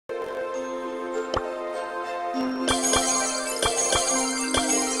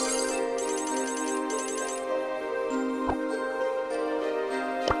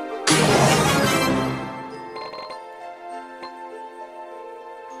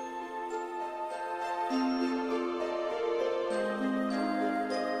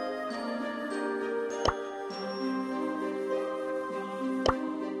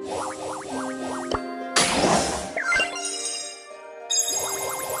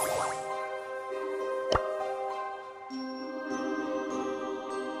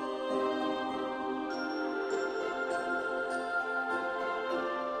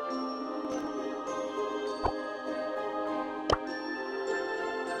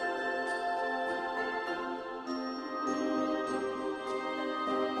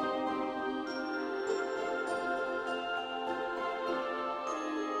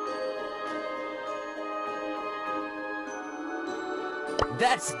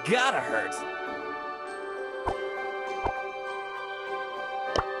That's gotta hurt.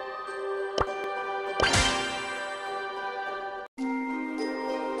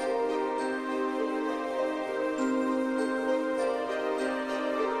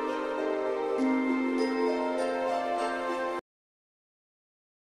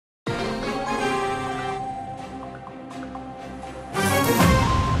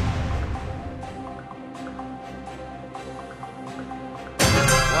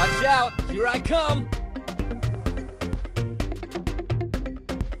 Watch out! Here I come!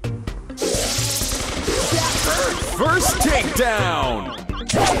 That hurt! First takedown!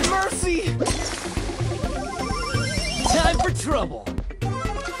 Have mercy! Time for trouble!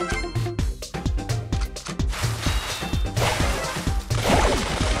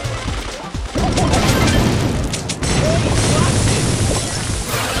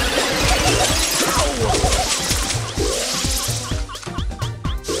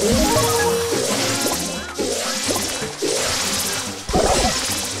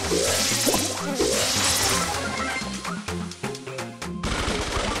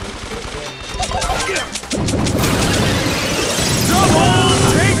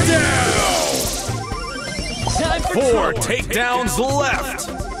 Four takedowns left.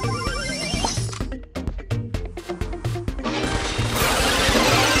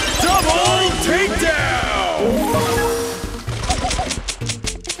 Double takedown.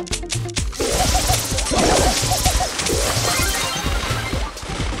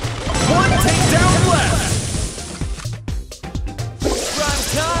 One takedown left. Prime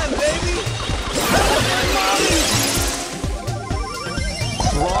time, baby!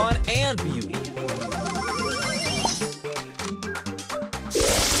 Brawn and beauty.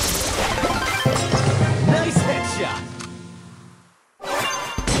 Nice headshot!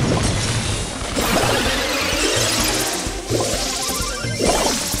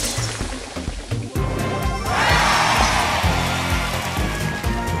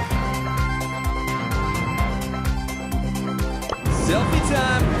 Selfie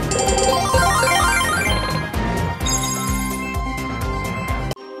time!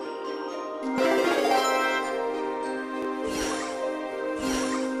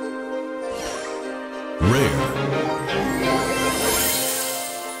 Rare.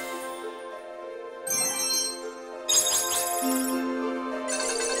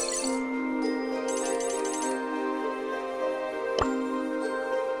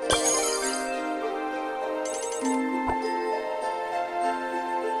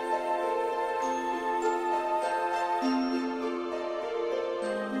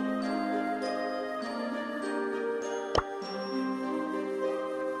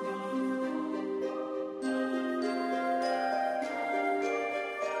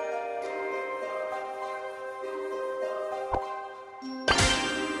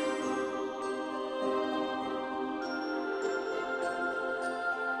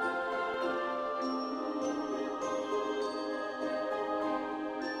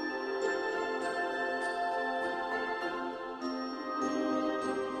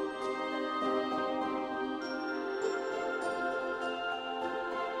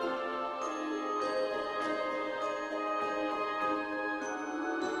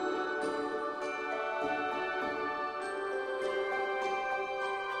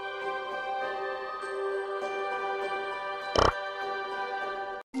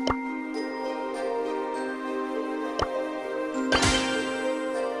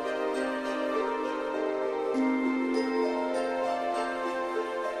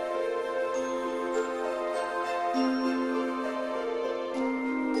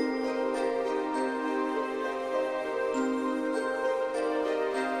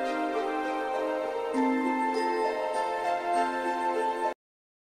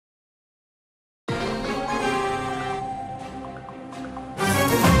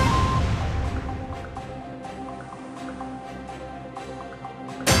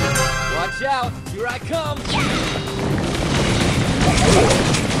 Watch out! Here I come!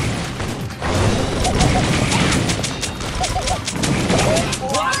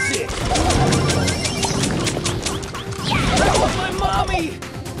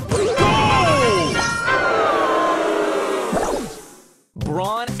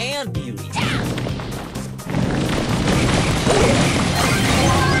 Brawn and Beauty.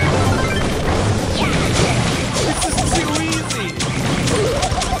 This is too easy.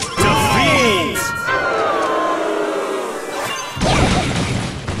 Defeat!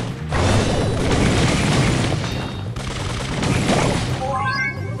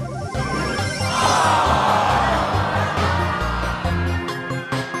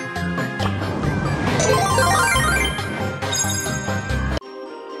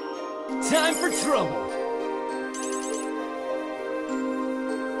 Time for trouble.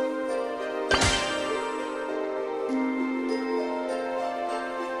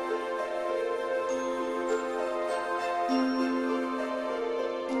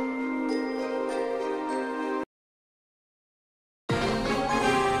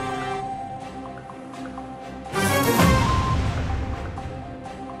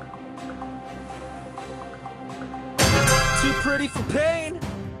 Too pretty for pain.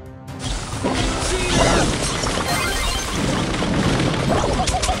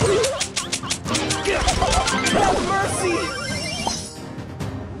 Have mercy!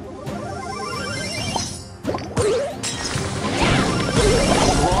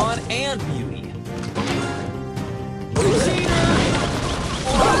 Brawn and Beauty. Cheater!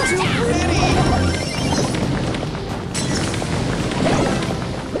 Oh, too pretty!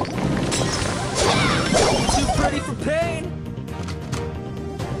 Too pretty for pain!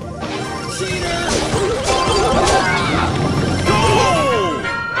 Cheater!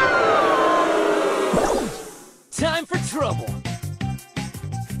 Time for trouble.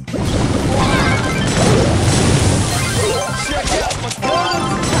 Check out my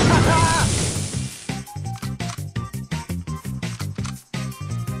guns!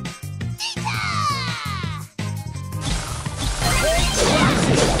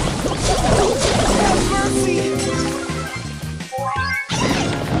 Have mercy!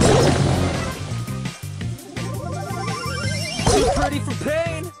 Too pretty for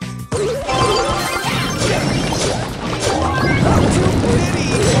pain?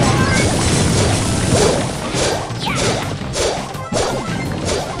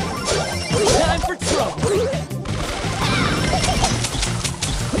 Time for trouble.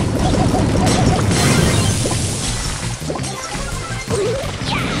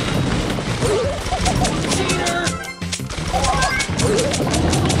 Cheater!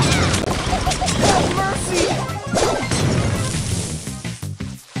 Have mercy!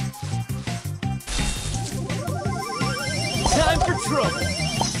 Time for trouble.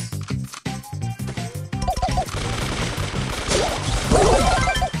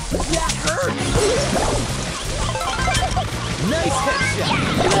 That hurts! Nice headshot!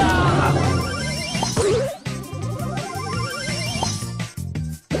 Ah!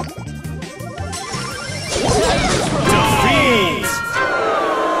 Defeat!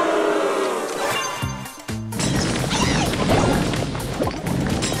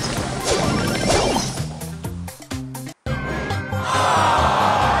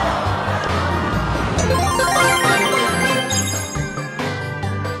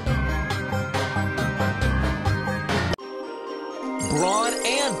 Brawn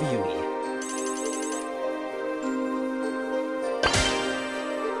and Beauty.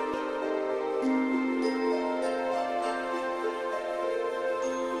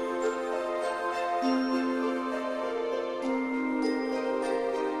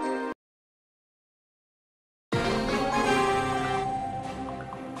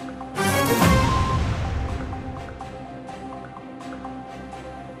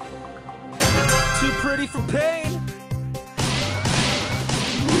 Too pretty for pain?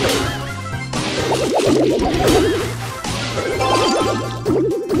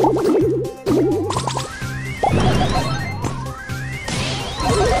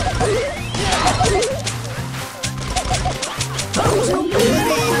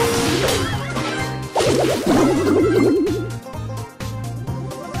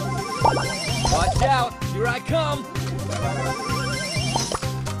 Watch out! Here I come!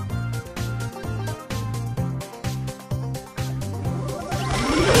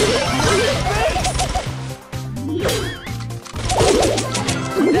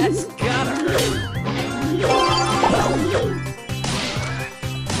 That's gotta hurt!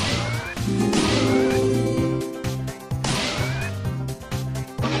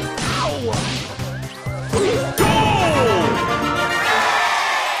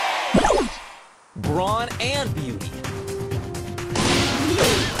 Brawn and Beauty.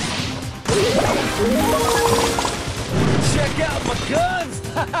 Check out my guns!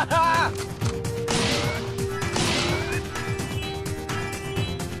 Ha ha ha!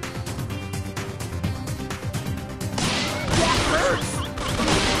 That hurts!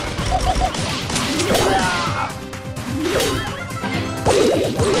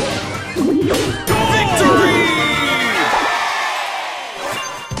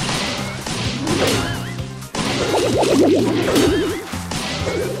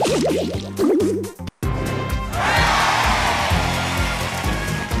 I'm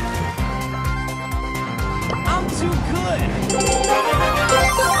too good.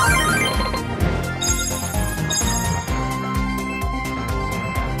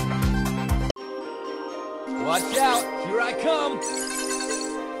 Watch out, here I come.